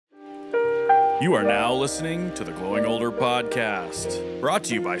You are now listening to the Glowing Older podcast, brought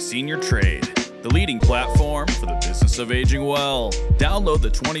to you by Senior Trade, the leading platform for the business of aging well. Download the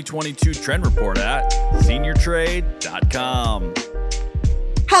 2022 Trend Report at seniortrade.com.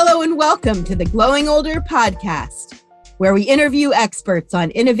 Hello and welcome to the Glowing Older podcast, where we interview experts on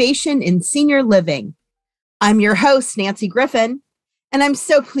innovation in senior living. I'm your host, Nancy Griffin, and I'm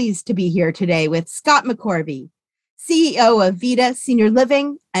so pleased to be here today with Scott McCorvey, CEO of Vida Senior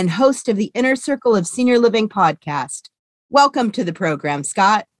Living and host of the Inner Circle of Senior Living podcast. Welcome to the program,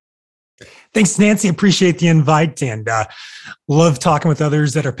 Scott. Thanks, Nancy. Appreciate the invite and love talking with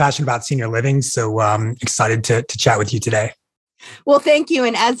others that are passionate about senior living. So excited to chat with you today. Well, thank you.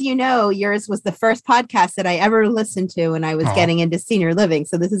 And as you know, yours was the first podcast that I ever listened to when I was getting into senior living.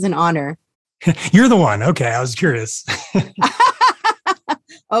 So this is an honor. You're the one. Okay. I was curious.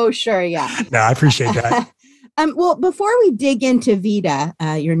 Oh, sure. Yeah. No, I appreciate that. Well, before we dig into Vida,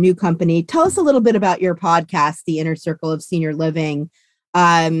 your new company, tell us a little bit about your podcast, The Inner Circle of Senior Living,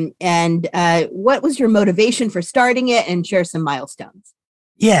 and what was your motivation for starting it, and share some milestones.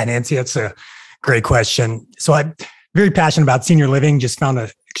 Yeah, Nancy, that's a great question. So I'm very passionate about senior living, just found an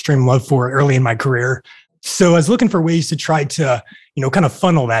extreme love for it early in my career. So I was looking for ways to try to, kind of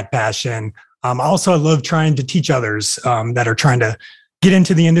funnel that passion. Also, I love trying to teach others that are trying to get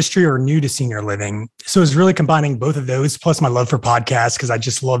into the industry or new to senior living. So it's really combining both of those, plus my love for podcasts, because I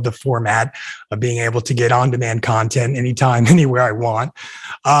just love the format of being able to get on-demand content anytime, anywhere I want.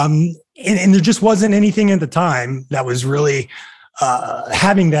 And there just wasn't anything at the time that was really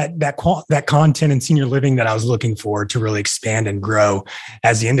having that content in senior living that I was looking for to really expand and grow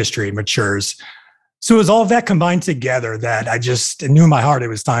as the industry matures. So it was all of that combined together that I just knew in my heart it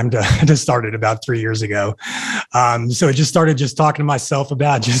was time to start it about 3 years ago. So it just started talking to myself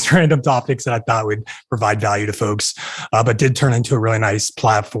about just random topics that I thought would provide value to folks, but did turn into a really nice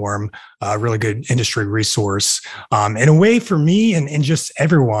platform, a really good industry resource, and a way for me and just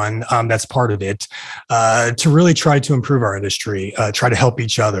everyone that's part of it to really try to improve our industry, try to help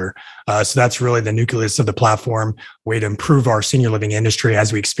each other. So that's really the nucleus of the platform, way to improve our senior living industry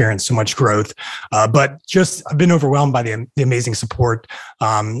as we experience so much growth. But I've been overwhelmed by the amazing support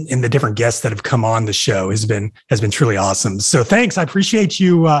and the different guests that have come on the show has been truly awesome. So thanks. I appreciate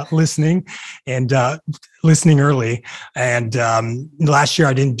you listening and listening early. And last year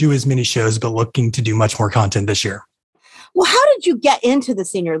I didn't do as many shows, but looking to do much more content this year. Well, how did you get into the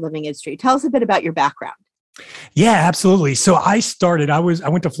senior living industry? Tell us a bit about your background. Yeah, absolutely. So I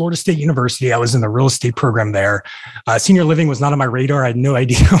went to Florida State University. I was in the real estate program there. Senior living was not on my radar. I had no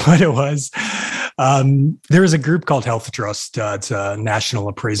idea what it was. There was a group called Health Trust. It's a national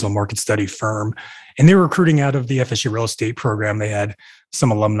appraisal market study firm, and they were recruiting out of the FSU real estate program. They had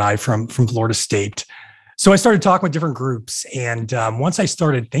some alumni from Florida State. So I started talking with different groups. And once I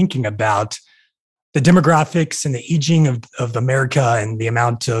started thinking about the demographics and the aging of America and the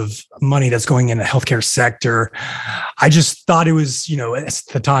amount of money that's going in the healthcare sector, I just thought it was, at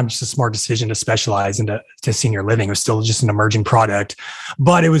the time, just a smart decision to specialize into senior living. It was still just an emerging product.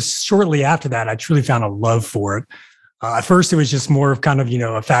 But it was shortly after that, I truly found a love for it. At first, it was just more of kind of,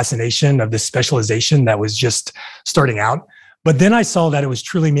 a fascination of this specialization that was just starting out. But then I saw that it was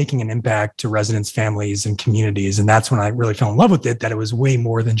truly making an impact to residents, families, and communities. And that's when I really fell in love with it, that it was way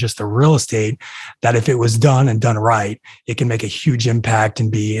more than just the real estate, that if it was done and done right, it can make a huge impact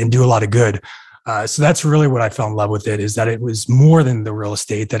and do a lot of good. So that's really what I fell in love with it, is that it was more than the real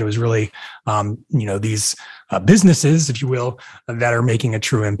estate, that it was really, these businesses, if you will, that are making a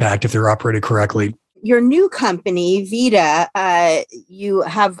true impact if they're operated correctly. Your new company, Vida, you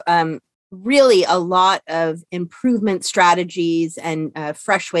have really a lot of improvement strategies and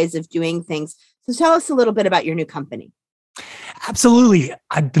fresh ways of doing things. So tell us a little bit about your new company. Absolutely.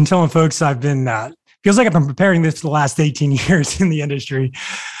 I've been telling folks feels like I've been preparing this for the last 18 years in the industry,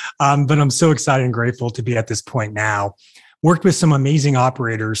 but I'm so excited and grateful to be at this point now. Worked with some amazing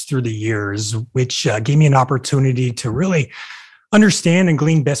operators through the years, which gave me an opportunity to really understand and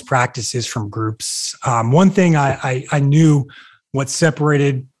glean best practices from groups. One thing I knew, what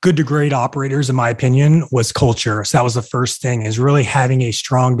separated good to great operators, in my opinion, was culture. So that was the first thing, is really having a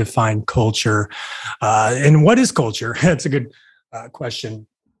strong, defined culture. And what is culture? That's a good question.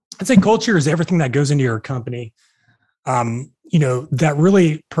 I'd say culture is everything that goes into your company, that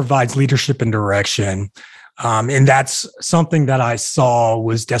really provides leadership and direction. And that's something that I saw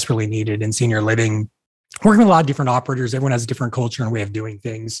was desperately needed in senior living. Working with a lot of different operators, everyone has a different culture and way of doing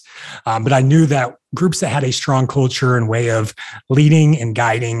things. But I knew that groups that had a strong culture and way of leading and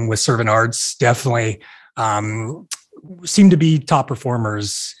guiding with servant arts definitely seem to be top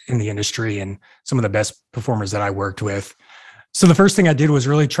performers in the industry and some of the best performers that I worked with. So the first thing I did was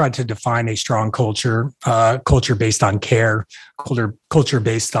really try to define a strong culture, culture based on care, culture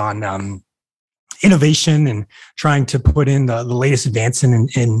based on innovation, and trying to put in the latest advance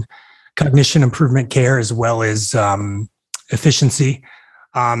in cognition improvement care, as well as efficiency,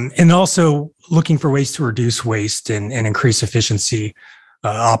 and also looking for ways to reduce waste and increase efficiency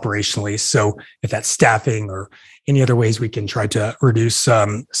operationally. So if that's staffing or any other ways we can try to reduce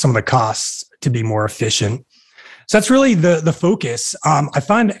some of the costs to be more efficient. So that's really the focus. I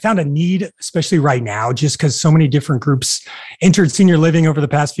found a need, especially right now, just because so many different groups entered senior living over the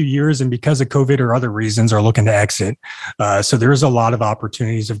past few years, and because of COVID or other reasons are looking to exit. So there's a lot of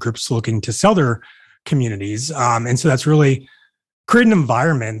opportunities of groups looking to sell their communities. And so that's really creating an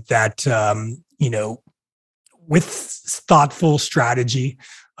environment that, with thoughtful strategy,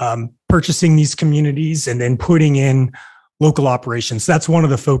 purchasing these communities and then putting in local operations. That's one of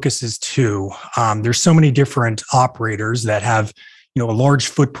the focuses too. There's so many different operators that have, a large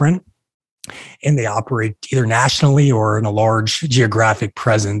footprint, and they operate either nationally or in a large geographic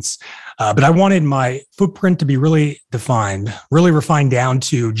presence. But I wanted my footprint to be really defined, really refined down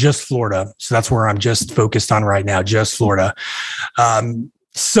to just Florida. So that's where I'm just focused on right now, just Florida.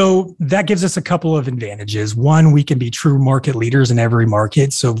 So that gives us a couple of advantages. One, we can be true market leaders in every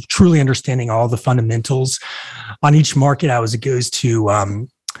market. So truly understanding all the fundamentals on each market as it goes to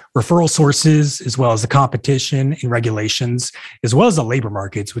referral sources, as well as the competition and regulations, as well as the labor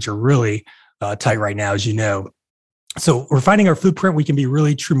markets, which are really tight right now, as you know. So we're finding our footprint. We can be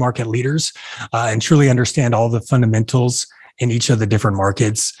really true market leaders and truly understand all the fundamentals in each of the different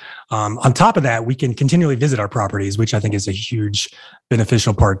markets. On top of that, we can continually visit our properties, which I think is a huge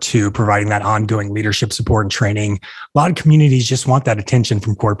beneficial part too, providing that ongoing leadership support and training. A lot of communities just want that attention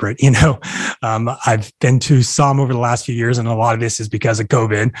from corporate. I've been to some over the last few years, and a lot of this is because of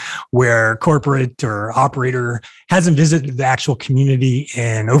COVID, where corporate or operator hasn't visited the actual community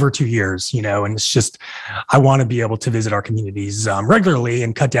in over 2 years, and it's just, I want to be able to visit our communities regularly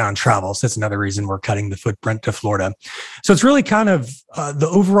and cut down travel. So that's another reason we're cutting the footprint to Florida. So it's really kind of the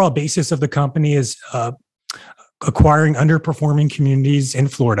overall basis of the company is acquiring underperforming communities in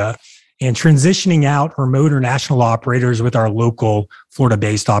Florida and transitioning out remote or national operators with our local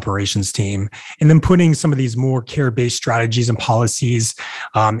Florida-based operations team, and then putting some of these more care-based strategies and policies,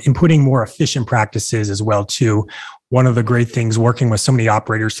 and putting more efficient practices as well too. One of the great things working with so many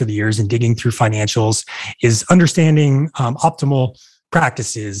operators through the years and digging through financials is understanding optimal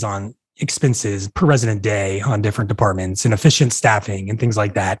practices on expenses per resident day on different departments and efficient staffing and things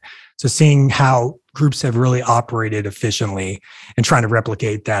like that. So seeing how groups have really operated efficiently and trying to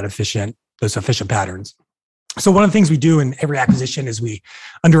replicate those efficient patterns. So one of the things we do in every acquisition is we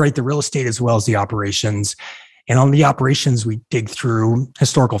underwrite the real estate as well as the operations. And on the operations, we dig through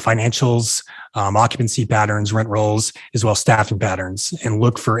historical financials, occupancy patterns, rent rolls, as well as staffing patterns, and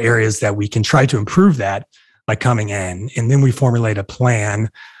look for areas that we can try to improve that by coming in. And then we formulate a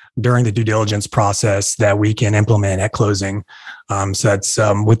plan during the due diligence process that we can implement at closing. So that's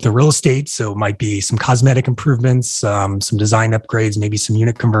with the real estate. So it might be some cosmetic improvements, some design upgrades, maybe some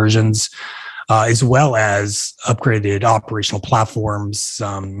unit conversions, as well as upgraded operational platforms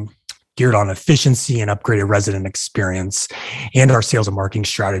geared on efficiency and upgraded resident experience. And our sales and marketing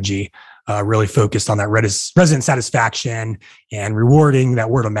strategy really focused on that resident satisfaction and rewarding that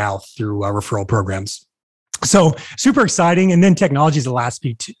word of mouth through referral programs. So super exciting. And then technology is the last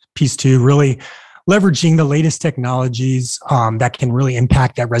piece too, really leveraging the latest technologies that can really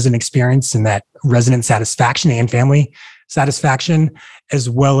impact that resident experience and that resident satisfaction and family satisfaction, as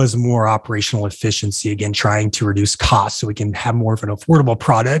well as more operational efficiency. Again, trying to reduce costs so we can have more of an affordable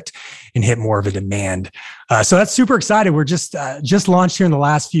product and hit more of a demand. So that's super excited. We're just launched here in the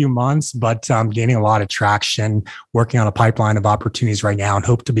last few months, but gaining a lot of traction, working on a pipeline of opportunities right now, and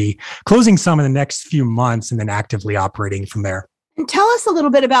hope to be closing some in the next few months and then actively operating from there. And tell us a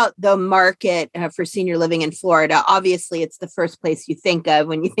little bit about the market for senior living in Florida. Obviously, it's the first place you think of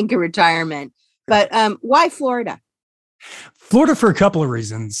when you think of retirement, but why Florida? Florida for a couple of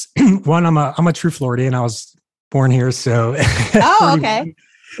reasons. One, I'm a true Floridian. I was born here, so okay.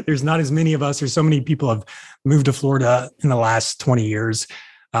 There's not as many of us, or so many people have moved to Florida in the last 20 years.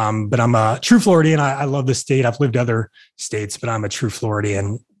 But I'm a true Floridian. I love the state. I've lived other states, but I'm a true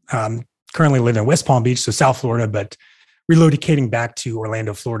Floridian. Currently live in West Palm Beach, so South Florida, but relocating back to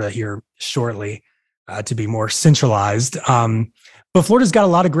Orlando, Florida here shortly to be more centralized. But Florida's got a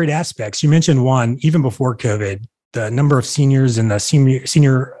lot of great aspects. You mentioned one, even before COVID, the number of seniors and the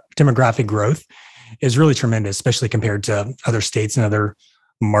senior demographic growth is really tremendous, especially compared to other states and other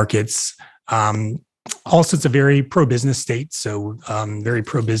markets. Also, it's a very pro-business state, so very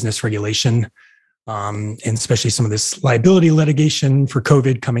pro-business regulation and especially some of this liability litigation for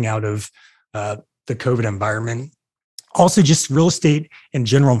COVID coming out of the COVID environment. Also, just real estate in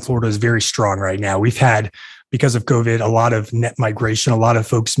general in Florida is very strong right now. We've had, because of COVID, a lot of net migration, a lot of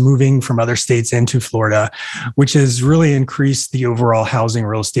folks moving from other states into Florida, which has really increased the overall housing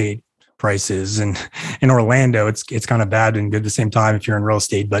real estate prices. And in Orlando, it's kind of bad and good at the same time if you're in real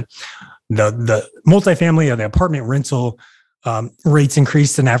estate. But the multifamily or the apartment rental rates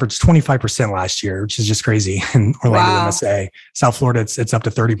increased an average 25% last year, which is just crazy. In Orlando, MSA, South Florida, it's up to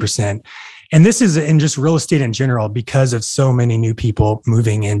 30%. And this is in just real estate in general because of so many new people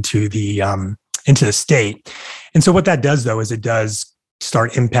moving into the state. And so what that does, though, is it does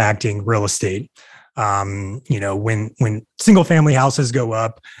start impacting real estate. When single family houses go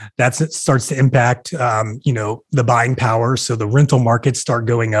up, it starts to impact, the buying power. So the rental markets start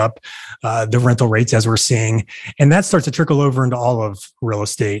going up, the rental rates as we're seeing, and that starts to trickle over into all of real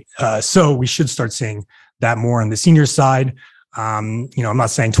estate. So we should start seeing that more on the senior side. I'm not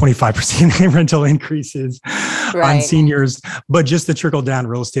saying 25% rental increases on seniors, but just the trickle down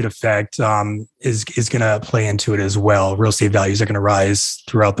real estate effect is going to play into it as well. Real estate values are going to rise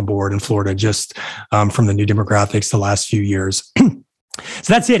throughout the board in Florida, just from the new demographics the last few years.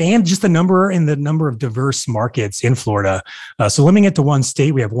 So that's it. And just the number of diverse markets in Florida. So limiting it to one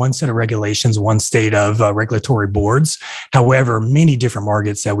state, we have one set of regulations, one state of regulatory boards. However, many different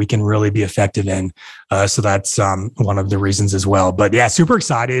markets that we can really be effective in. So that's one of the reasons as well. But yeah, super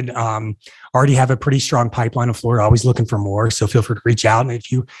excited. Already have a pretty strong pipeline in Florida, always looking for more. So feel free to reach out. And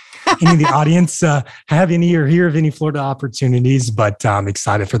if you, any of the audience have any or hear of any Florida opportunities, but I'm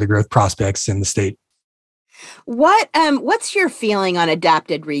excited for the growth prospects in the state. What's your feeling on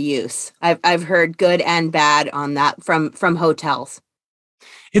adapted reuse? I've heard good and bad on that from hotels.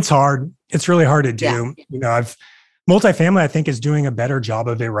 It's hard. It's really hard to do. Yeah. Multifamily, I think, is doing a better job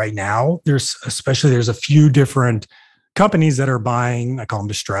of it right now. There's a few different companies that are buying, I call them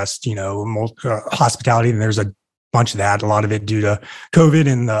distressed, hospitality, and there's a bunch of that. A lot of it due to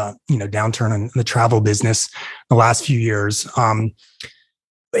COVID and the downturn in the travel business the last few years.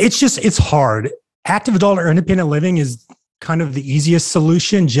 It's hard. Active adult or independent living is kind of the easiest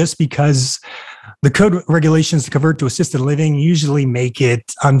solution just because the code regulations to convert to assisted living usually make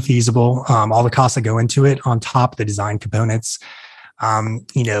it unfeasible. All the costs that go into it on top of the design components.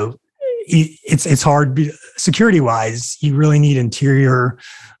 It's hard security wise. You really need interior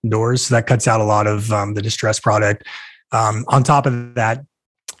doors. So that cuts out a lot of the distressed product. On top of that,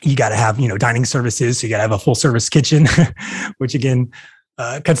 you got to have, dining services. So you got to have a full service kitchen, which again,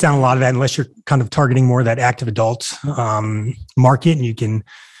 cuts down a lot of that unless you're kind of targeting more of that active adult market, and you can,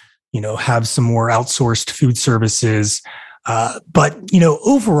 have some more outsourced food services. But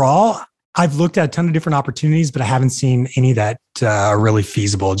overall, I've looked at a ton of different opportunities, but I haven't seen any that are really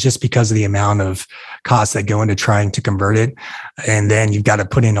feasible just because of the amount of costs that go into trying to convert it. And then you've got to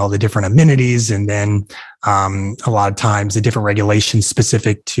put in all the different amenities. And then a lot of times the different regulations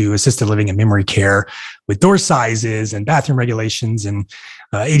specific to assisted living and memory care with door sizes and bathroom regulations and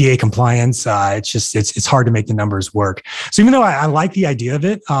ADA compliance. It's hard to make the numbers work. So even though I like the idea of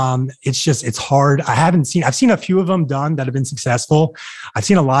it, it's hard. I've seen a few of them done that have been successful. I've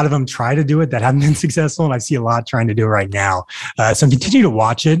seen a lot of them try to do it that haven't been successful. And I see a lot trying to do it right now. So continue to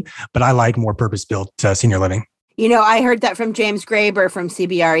watch it, but I like more purpose-built senior living. I heard that from James Graber from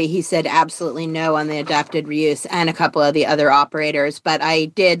CBRE. He said absolutely no on the adapted reuse and a couple of the other operators. But I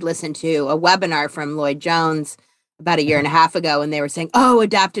did listen to a webinar from Lloyd Jones about a year and a half ago, and they were saying,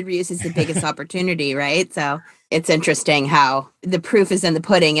 adapted reuse is the biggest opportunity, right? So it's interesting how the proof is in the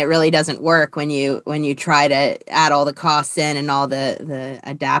pudding. It really doesn't work when you try to add all the costs in and all the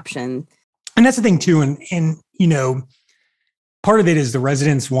adaptation. And that's the thing too. And part of it is the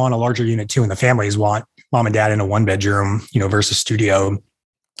residents want a larger unit too, and the families want mom and dad in a one bedroom, versus studio.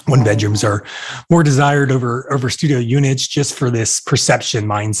 One bedrooms are more desired over studio units just for this perception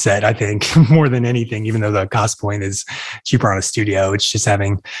mindset, I think, more than anything, even though the cost point is cheaper on a studio. It's just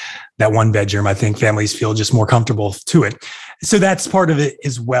having that one bedroom. I think families feel just more comfortable to it. So that's part of it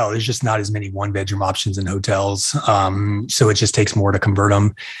as well. There's just not as many one bedroom options in hotels. So it just takes more to convert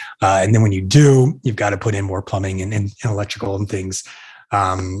them. And then when you do, you've got to put in more plumbing and electrical and things.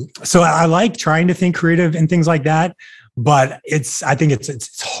 So I like trying to think creative and things like that. But I think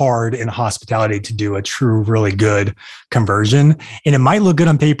it's hard in hospitality to do a true, really good conversion. And it might look good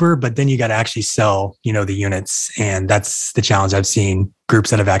on paper, but then you got to actually sell, the units. And that's the challenge I've seen. Groups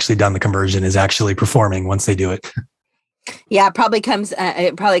that have actually done the conversion is actually performing once they do it. Yeah, it probably comes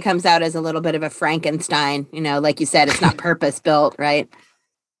out as a little bit of a Frankenstein. Like you said, it's not purpose built, right?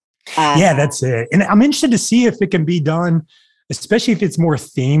 Yeah, that's it. And I'm interested to see if it can be done, especially if it's more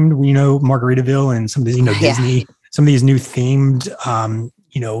themed, Margaritaville and some of these, Disney, some of these new themed,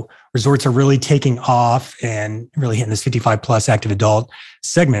 resorts are really taking off and really hitting this 55 plus active adult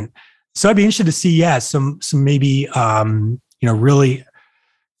segment. So I'd be interested to see, some maybe, really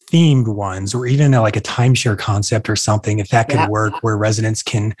themed ones, or even like a timeshare concept or something, if that could work, where residents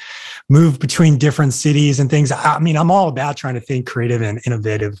can move between different cities and things. I mean, I'm all about trying to think creative and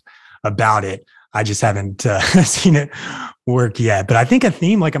innovative about it. I just haven't seen it work yet. But I think a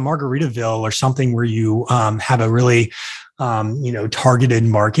theme like a Margaritaville or something where you have a really, targeted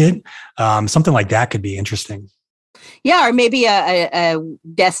market, something like that could be interesting. Yeah, or maybe a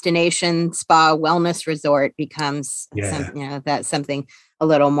destination spa wellness resort becomes that's something a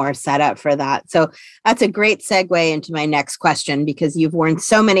little more set up for that. So that's a great segue into my next question, because you've worn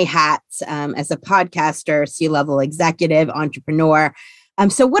so many hats as a podcaster, C-level executive, entrepreneur.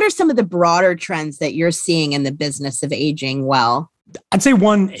 So what are some of the broader trends that you're seeing in the business of aging well? I'd say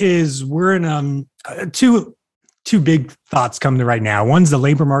one is we're in two big thoughts coming to right now. One's the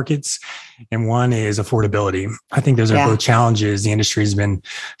labor markets and one is affordability. I think those are both challenges the industry has been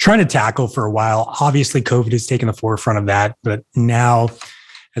trying to tackle for a while. Obviously, COVID has taken the forefront of that. But now,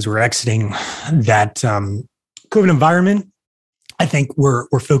 as we're exiting that COVID environment, I think we're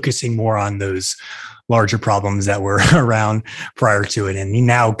focusing more on those larger problems that were around prior to it. And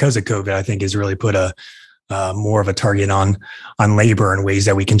now, because of COVID, I think has really put more of a target on labor and ways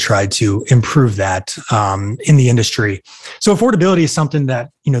that we can try to improve that in the industry. So affordability is something that,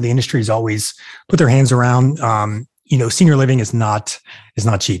 the industry has always put their hands around. Senior living is not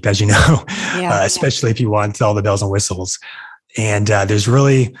cheap, as you know, especially if you want all the bells and whistles. And there's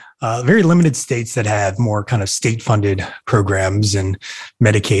really very limited states that have more kind of state-funded programs and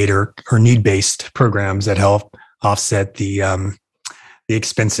Medicaid or need-based programs that help offset the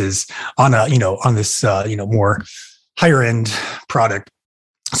expenses on this more higher end product.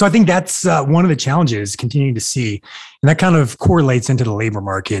 So I think that's one of the challenges continuing to see, and that kind of correlates into the labor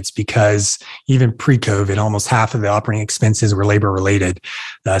markets, because even pre-COVID, almost half of the operating expenses were labor related.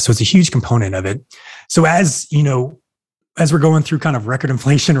 So it's a huge component of it. So as we're going through kind of record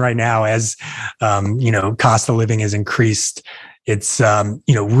inflation right now, as cost of living has increased, it's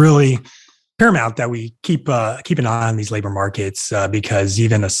really paramount that we keep an eye on these labor markets, because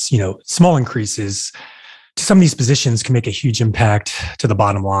even small increases to some of these positions can make a huge impact to the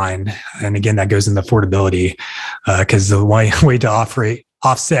bottom line. And again, that goes into affordability, because the way to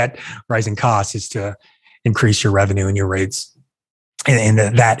offset rising costs is to increase your revenue and your rates. And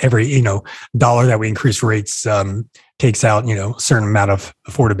that every dollar that we increase rates takes out a certain amount of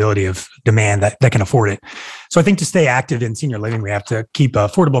affordability of demand that can afford it. So I think to stay active in senior living, we have to keep an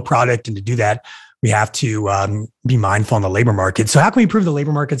affordable product, and to do that, we have to be mindful in the labor market. So how can we improve the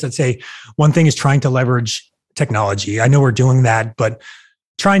labor markets? I'd say one thing is trying to leverage technology. I know we're doing that, but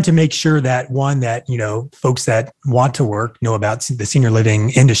trying to make sure that folks that want to work know about the senior living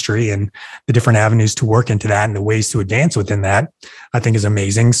industry and the different avenues to work into that and the ways to advance within that, I think is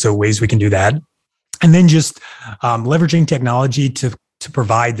amazing. So ways we can do that. And then just leveraging technology to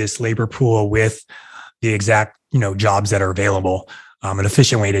provide this labor pool with the exact, jobs that are available. An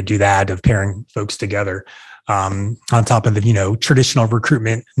efficient way to do that, of pairing folks together on top of the, traditional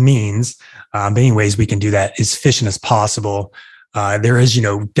recruitment means. Many ways we can do that as efficient as possible. There is,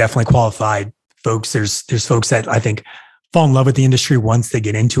 definitely qualified folks. There's folks that I think fall in love with the industry once they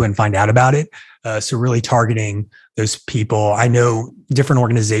get into it and find out about it. So really targeting those people. I know different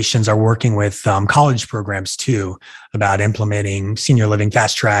organizations are working with college programs too, about implementing senior living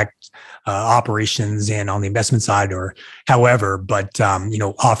fast track operations and on the investment side or however, but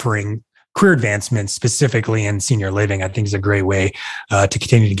offering career advancement specifically in senior living, I think is a great way to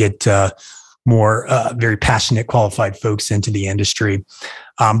continue to get more very passionate, qualified folks into the industry.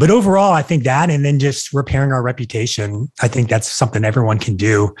 But overall, I think that, and then just repairing our reputation, I think that's something everyone can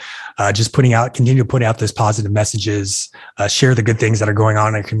do. Just continue to put out those positive messages, share the good things that are going on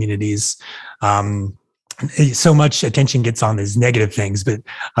in our communities. So much attention gets on these negative things, but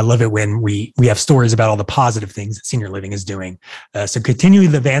I love it when we have stories about all the positive things that senior living is doing. So continuing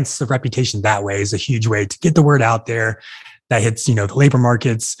to advance the reputation that way is a huge way to get the word out there. That hits, the labor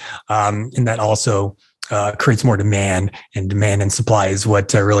markets, and that also creates more demand, and demand and supply is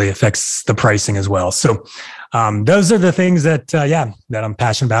what really affects the pricing as well. So those are the things that I'm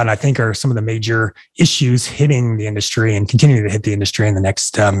passionate about, and I think are some of the major issues hitting the industry and continuing to hit the industry in the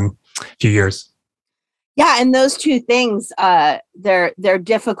next few years. Yeah, and those two things, they're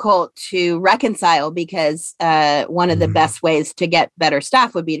difficult to reconcile, because one of the best ways to get better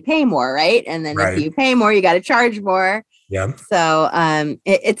staff would be to pay more, right? And then if you pay more, you got to charge more. Yeah. So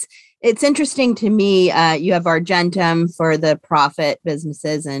it's It's interesting to me. You have Argentum for the profit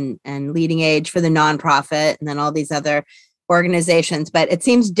businesses and Leading Age for the nonprofit, and then all these other organizations. But it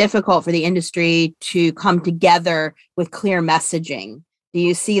seems difficult for the industry to come together with clear messaging. Do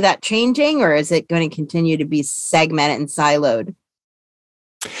you see that changing, or is it going to continue to be segmented and siloed?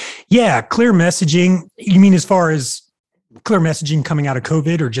 Yeah, clear messaging. You mean as far as clear messaging coming out of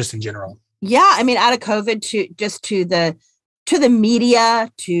COVID, or just in general? Yeah, I mean, out of COVID to the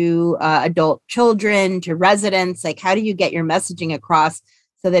media, to adult children, to residents. Like, how do you get your messaging across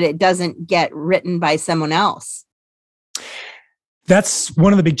so that it doesn't get written by someone else? That's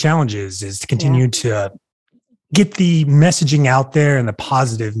one of the big challenges, is to continue to get the messaging out there, and the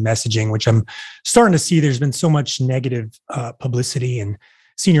positive messaging, which I'm starting to see. There's been so much negative publicity in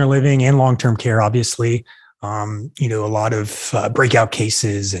senior living and long-term care, obviously. A lot of breakout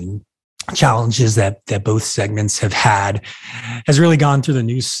cases and challenges that both segments have had has really gone through the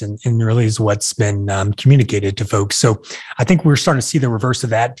news, and really is what's been communicated to folks. So I think we're starting to see the reverse of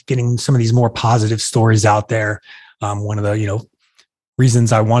that, getting some of these more positive stories out there. One of the,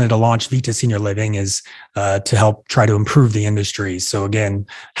 reasons I wanted to launch Vita Senior Living is to help try to improve the industry. So again,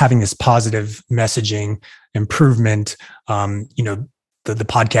 having this positive messaging improvement, the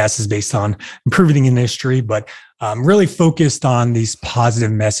podcast is based on improving the industry, but really focused on these positive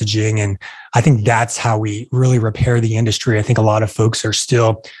messaging. And I think that's how we really repair the industry. I think a lot of folks are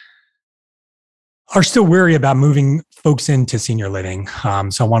still wary about moving folks into senior living.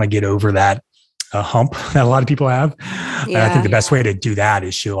 So I want to get over that hump that a lot of people have. Yeah. I think the best way to do that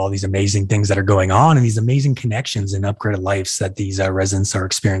is show all these amazing things that are going on, and these amazing connections and upgraded lives that these residents are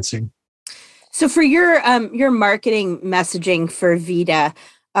experiencing. So for your marketing messaging for Vita,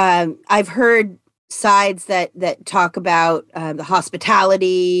 I've heard sides that talk about the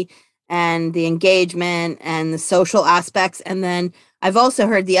hospitality and the engagement and the social aspects. And then I've also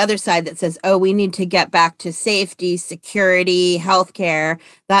heard the other side that says, oh, we need to get back to safety, security, healthcare,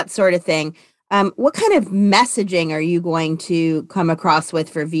 that sort of thing. What kind of messaging are you going to come across with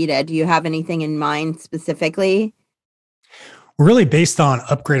for Vita? Do you have anything in mind specifically? We're really based on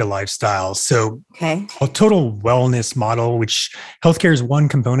upgraded lifestyles. So a total wellness model, which healthcare is one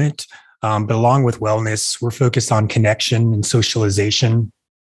component, but along with wellness, we're focused on connection and socialization.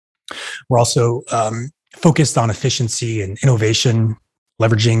 We're also focused on efficiency and innovation,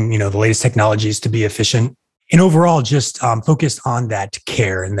 leveraging, the latest technologies to be efficient. And overall, just focused on that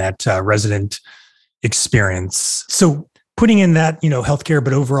care and that resident experience. So putting in that, healthcare,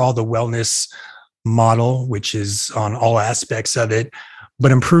 but overall the wellness model, which is on all aspects of it,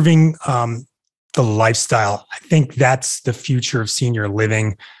 but improving the lifestyle. I think that's the future of senior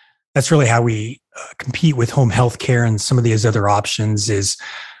living. That's really how we compete with home healthcare and some of these other options, is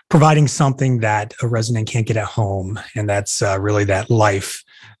providing something that a resident can't get at home. And that's really that life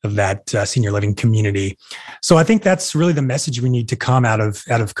of that senior living community. So I think that's really the message we need to come out of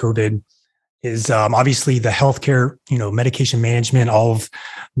COVID, is obviously the healthcare, medication management, all of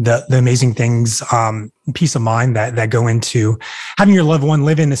the amazing things, peace of mind that go into having your loved one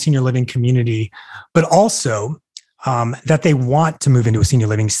live in a senior living community, but also that they want to move into a senior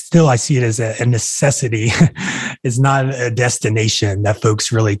living. Still, I see it as a necessity. It's not a destination that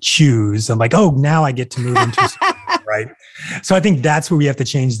folks really choose. I'm like, oh, now I get to move into right? So I think that's where we have to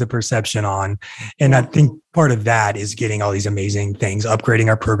change the perception on. And I think part of that is getting all these amazing things, upgrading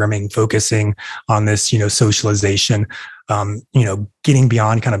our programming, focusing on this, socialization, getting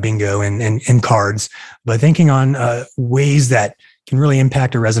beyond kind of bingo and cards, but thinking on ways that can really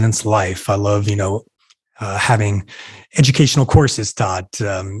impact a resident's life. I love, having educational courses taught,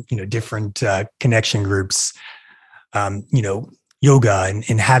 different connection groups, yoga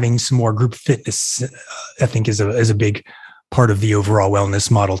and having some more group fitness, I think is a big part of the overall wellness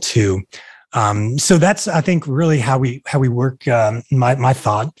model too. So that's, I think, really how we work. My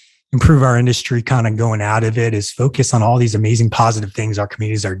thought, improve our industry, kind of going out of it, is focus on all these amazing positive things our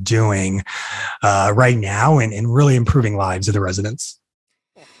communities are doing right now and really improving lives of the residents.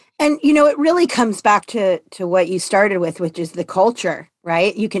 And, it really comes back to what you started with, which is the culture,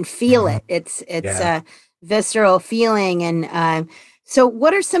 right? You can feel it. It's a visceral feeling. And so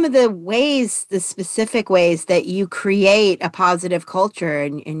what are some of the specific ways that you create a positive culture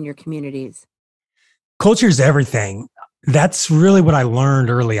in your communities? Culture is everything. That's really what I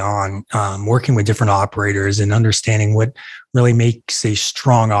learned early on, working with different operators and understanding what really makes a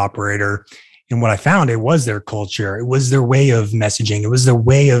strong operator. And what I found, it was their culture. It was their way of messaging. It was the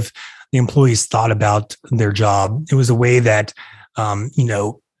way of the employees thought about their job. It was a way that,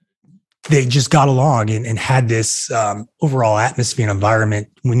 they just got along and had this overall atmosphere and environment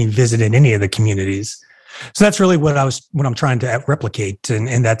when you visited any of the communities. So that's really what I'm trying to replicate.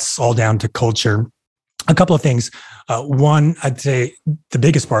 And that's all down to culture. A couple of things. One, I'd say the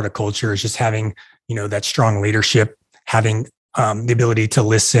biggest part of culture is just having, that strong leadership, having the ability to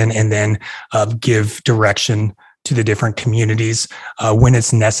listen and then give direction to the different communities when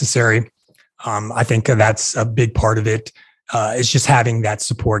it's necessary. I think that's a big part of it. Is just having that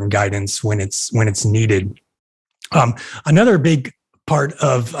support and guidance when it's needed. Another big part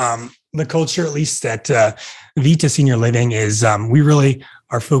of the culture, at least at Vita Senior Living, is we really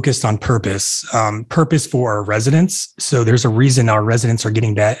are focused on purpose for our residents. So there's a reason our residents are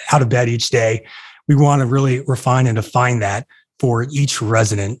getting out of bed each day. We want to really refine and define that for each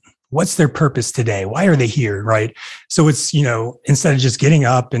resident. What's their purpose today? Why are they here? Right. So it's, instead of just getting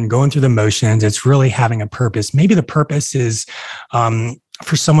up and going through the motions, it's really having a purpose. Maybe the purpose is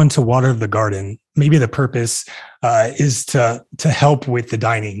for someone to water the garden. Maybe the purpose is to help with the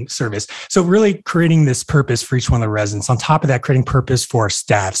dining service. So really creating this purpose for each one of the residents. On top of that, creating purpose for our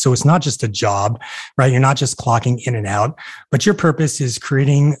staff. So it's not just a job, right? You're not just clocking in and out, but your purpose is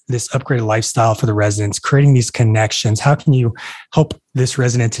creating this upgraded lifestyle for the residents, creating these connections. How can you help this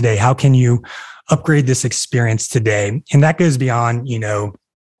resident today? How can you upgrade this experience today? And that goes beyond,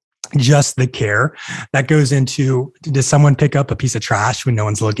 just the care. That goes into, does someone pick up a piece of trash when no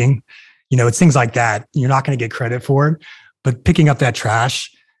one's looking? It's things like that. You're not going to get credit for it, but picking up that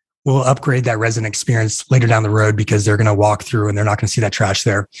trash will upgrade that resident experience later down the road because they're going to walk through and they're not going to see that trash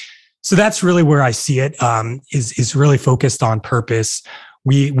there. So that's really where I see it, is really focused on purpose.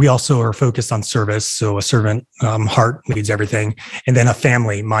 We also are focused on service. So a servant heart leads everything, and then a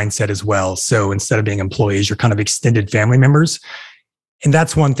family mindset as well. So instead of being employees, you're kind of extended family members. And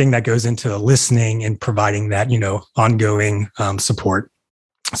that's one thing that goes into listening and providing that, ongoing support.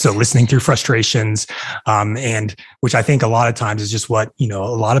 So listening through frustrations, and which I think a lot of times is just what, a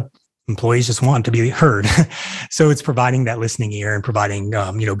lot of employees just want to be heard. So it's providing that listening ear and providing,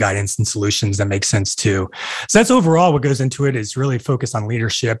 guidance and solutions that make sense too. So that's overall what goes into it, is really focused on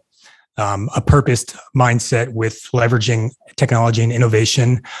leadership, a purposed mindset with leveraging technology and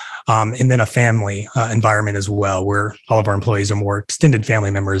innovation, and then a family environment as well, where all of our employees are more extended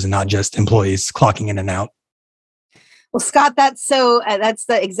family members and not just employees clocking in and out. Well, Scott, that's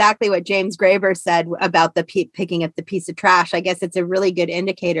exactly what James Graver said about the picking up the piece of trash. I guess it's a really good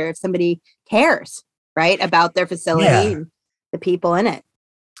indicator if somebody cares, right, about their facility and the people in it.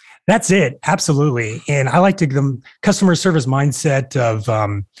 That's it. Absolutely. And I like the customer service mindset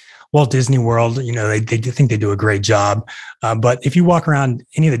of Walt Disney World. They think they do a great job. But if you walk around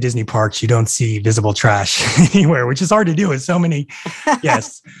any of the Disney parks, you don't see visible trash anywhere, which is hard to do with so many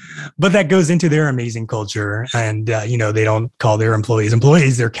guests. But that goes into their amazing culture. And, they don't call their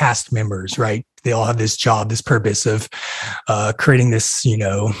employees, they're cast members, right? They all have this job, this purpose of creating this,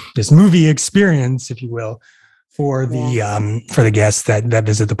 this movie experience, if you will, for the guests that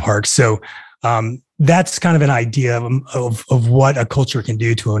visit the park. So that's kind of an idea of what a culture can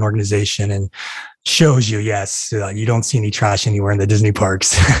do to an organization, and shows you, yes, you don't see any trash anywhere in the Disney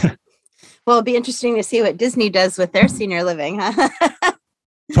parks. Well, it'll be interesting to see what Disney does with their senior living, huh?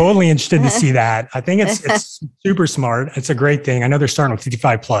 Totally interested to see that. I think it's super smart. It's a great thing. I know they're starting with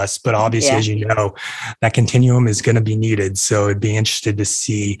 55 plus, but obviously, as you know, that continuum is going to be needed. So it'd be interested to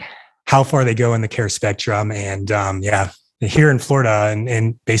see how far they go in the care spectrum. And here in Florida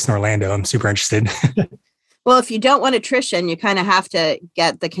and based in Orlando, I'm super interested. Well, if you don't want attrition, you kind of have to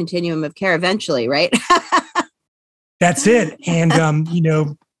get the continuum of care eventually, right? That's it. And,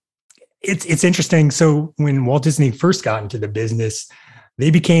 it's interesting. So when Walt Disney first got into the business, they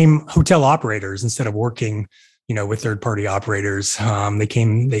became hotel operators instead of working, with third-party operators.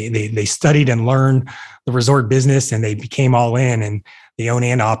 They studied and learned the resort business, and they became all in, and they own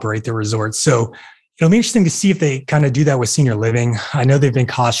and operate the resorts. So it'll be interesting to see if they kind of do that with senior living. I know they've been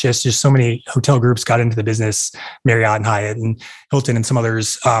cautious. Just so many hotel groups got into the business, Marriott and Hyatt and Hilton and some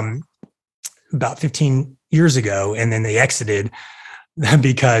others, about 15 years ago, and then they exited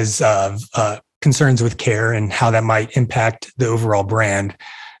because of concerns with care and how that might impact the overall brand.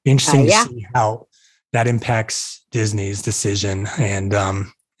 Be interesting to see how that impacts Disney's decision, and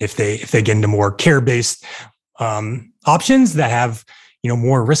if they get into more care-based options that have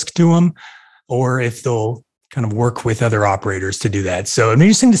more risk to them, or if they'll kind of work with other operators to do that. So it'd be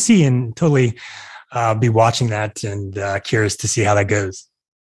interesting to see, and totally be watching that, and curious to see how that goes.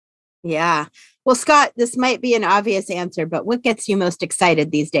 Yeah. Well, Scott, this might be an obvious answer, but what gets you most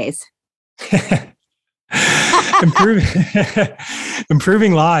excited these days?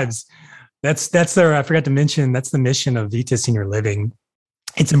 Improving lives. That's I forgot to mention, that's the mission of Vita Senior Living.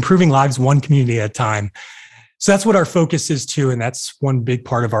 It's improving lives one community at a time. So that's what our focus is too. And that's one big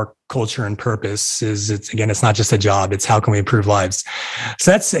part of our culture and purpose it's not just a job, it's how can we improve lives.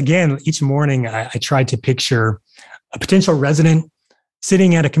 So that's, again, each morning I try to picture a potential resident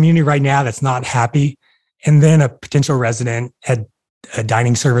sitting at a community right now that's not happy, and then a potential resident at a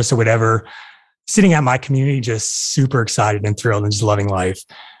dining service or whatever, sitting at my community, just super excited and thrilled and just loving life.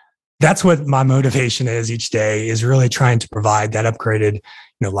 That's what my motivation is each day, is really trying to provide that upgraded,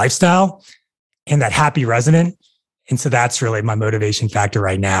 lifestyle and that happy resident. And so that's really my motivation factor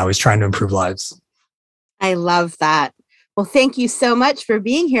right now, is trying to improve lives. I love that. Well, thank you so much for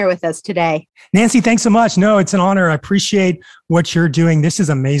being here with us today. Nancy, thanks so much. No, it's an honor. I appreciate what you're doing. This is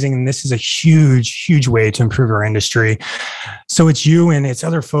amazing. And this is a huge, huge way to improve our industry. So it's you and it's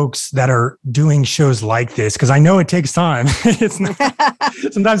other folks that are doing shows like this, because I know it takes time. It's not,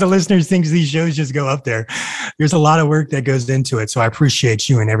 sometimes the listeners think these shows just go up there. There's a lot of work that goes into it. So I appreciate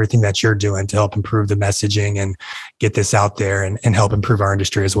you and everything that you're doing to help improve the messaging and get this out there and help improve our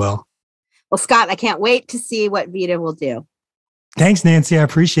industry as well. Well, Scott, I can't wait to see what Vita will do. Thanks, Nancy. I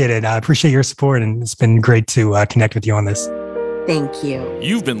appreciate it. I appreciate your support, and it's been great to connect with you on this. Thank you.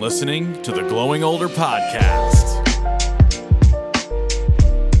 You've been listening to the Glowing Older Podcast.